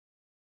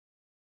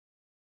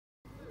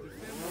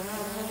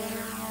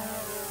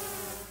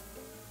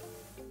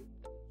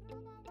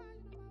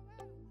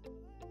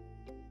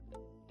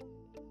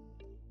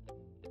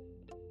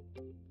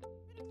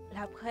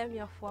La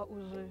première fois où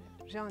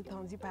j'ai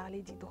entendu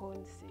parler du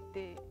drone,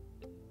 c'était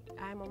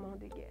à un moment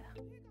de guerre.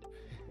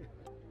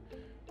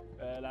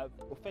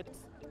 Au fait,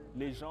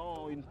 les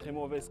gens ont une très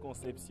mauvaise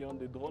conception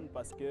des drones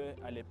parce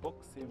qu'à l'époque,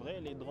 c'est vrai,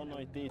 les drones ont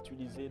été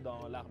utilisés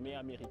dans l'armée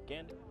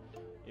américaine.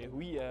 Et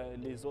oui,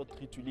 les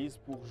autres utilisent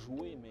pour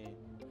jouer, mais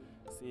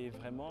c'est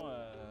vraiment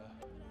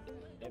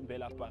un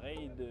bel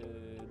appareil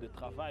de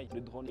travail.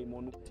 Le drone est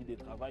mon outil de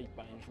travail,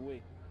 pas un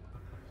jouet.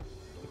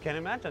 You can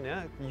imagine,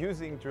 yeah,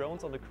 using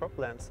drones on the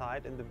cropland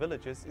side in the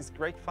villages is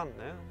great fun.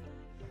 Yeah?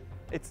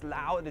 It's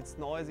loud, it's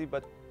noisy,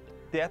 but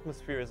the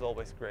atmosphere is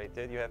always great.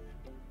 Yeah? You have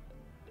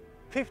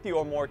 50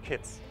 or more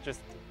kids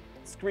just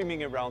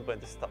screaming around when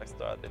the start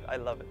started. I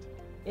love it.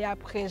 Et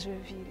après, je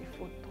vis les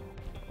photos.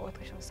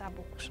 Autre chose, ça a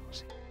beaucoup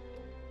changé.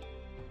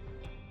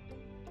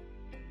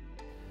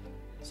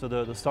 So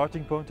the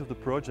starting point of the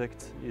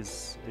project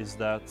is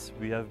that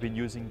we have been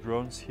using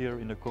drones here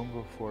in the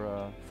Congo for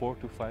 4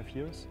 to 5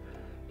 years.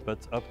 But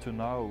up to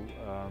now,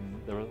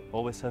 there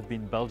always have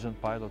been Belgian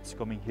pilots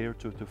coming here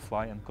to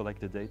fly and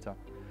collect the data.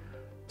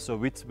 So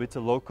with the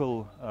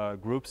local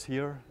groups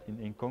here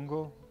in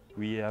Congo,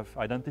 we have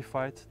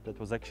identified that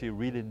was actually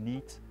really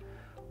neat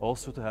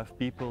also to have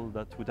people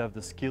that would have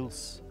the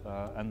skills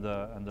and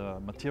the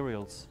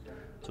materials,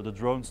 so the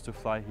drones to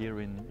fly here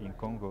in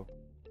Congo.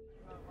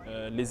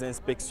 Les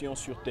inspections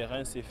sur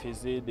terrain se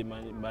faisaient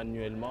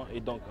manuellement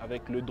et donc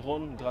avec le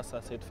drone, grâce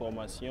à cette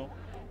formation,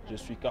 je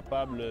suis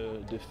capable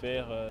de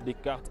faire des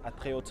cartes à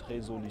très haute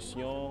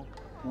résolution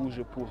où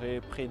je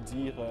pourrais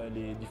prédire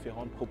les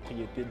différentes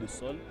propriétés de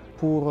sol.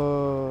 Pour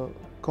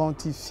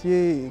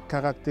quantifier et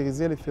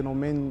caractériser les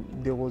phénomènes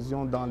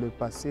d'érosion dans le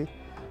passé,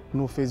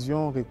 nous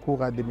faisions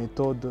recours à des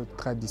méthodes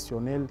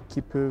traditionnelles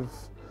qui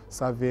peuvent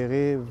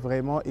s'avérer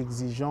vraiment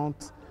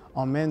exigeantes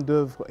en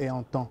main-d'œuvre et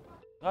en temps.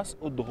 Grâce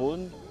au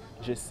drone,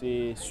 je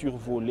sais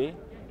survoler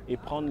et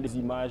prendre les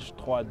images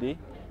 3D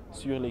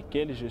sur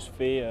lesquelles je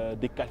fais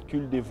des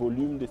calculs des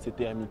volumes de ces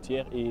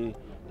termitières et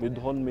le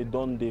drone me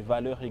donne des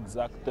valeurs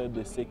exactes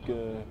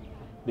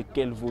de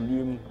quel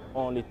volume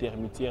ont les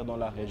termitières dans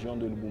la région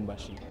de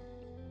Lubumbashi.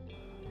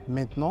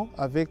 Maintenant,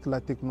 avec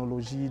la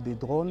technologie des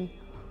drones,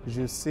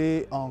 je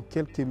sais en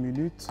quelques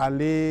minutes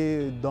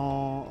aller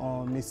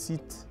dans mes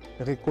sites,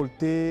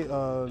 récolter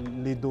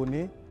les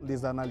données,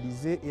 les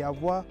analyser et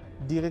avoir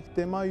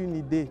directement une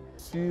idée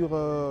sur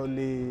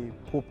les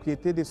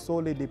propriétés des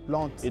sols et des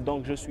plantes. Et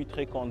donc je suis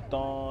très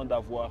content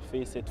d'avoir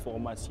fait cette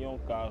formation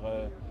car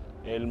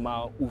elle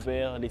m'a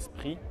ouvert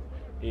l'esprit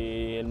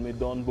et elle me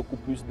donne beaucoup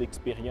plus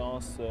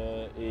d'expérience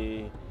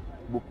et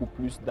beaucoup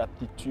plus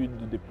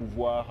d'aptitude de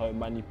pouvoir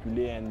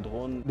manipuler un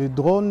drone. Le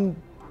drone,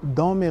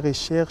 dans mes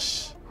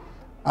recherches,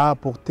 a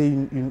apporté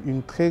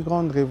une très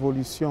grande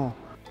révolution.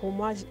 Pour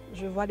moi,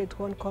 je vois les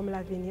drones comme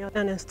l'avenir,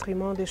 un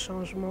instrument de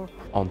changement.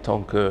 En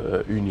tant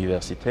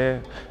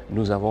qu'universitaires,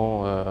 nous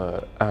avons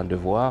un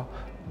devoir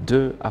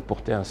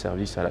d'apporter un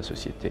service à la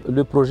société.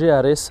 Le projet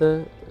ARES,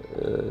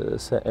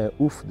 c'est un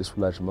ouf de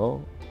soulagement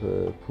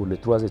pour les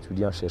 3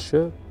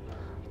 étudiants-chercheurs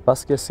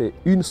parce que c'est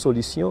une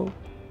solution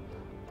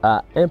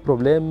à un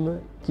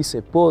problème qui se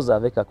pose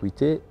avec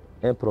acuité,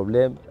 un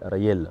problème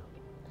réel.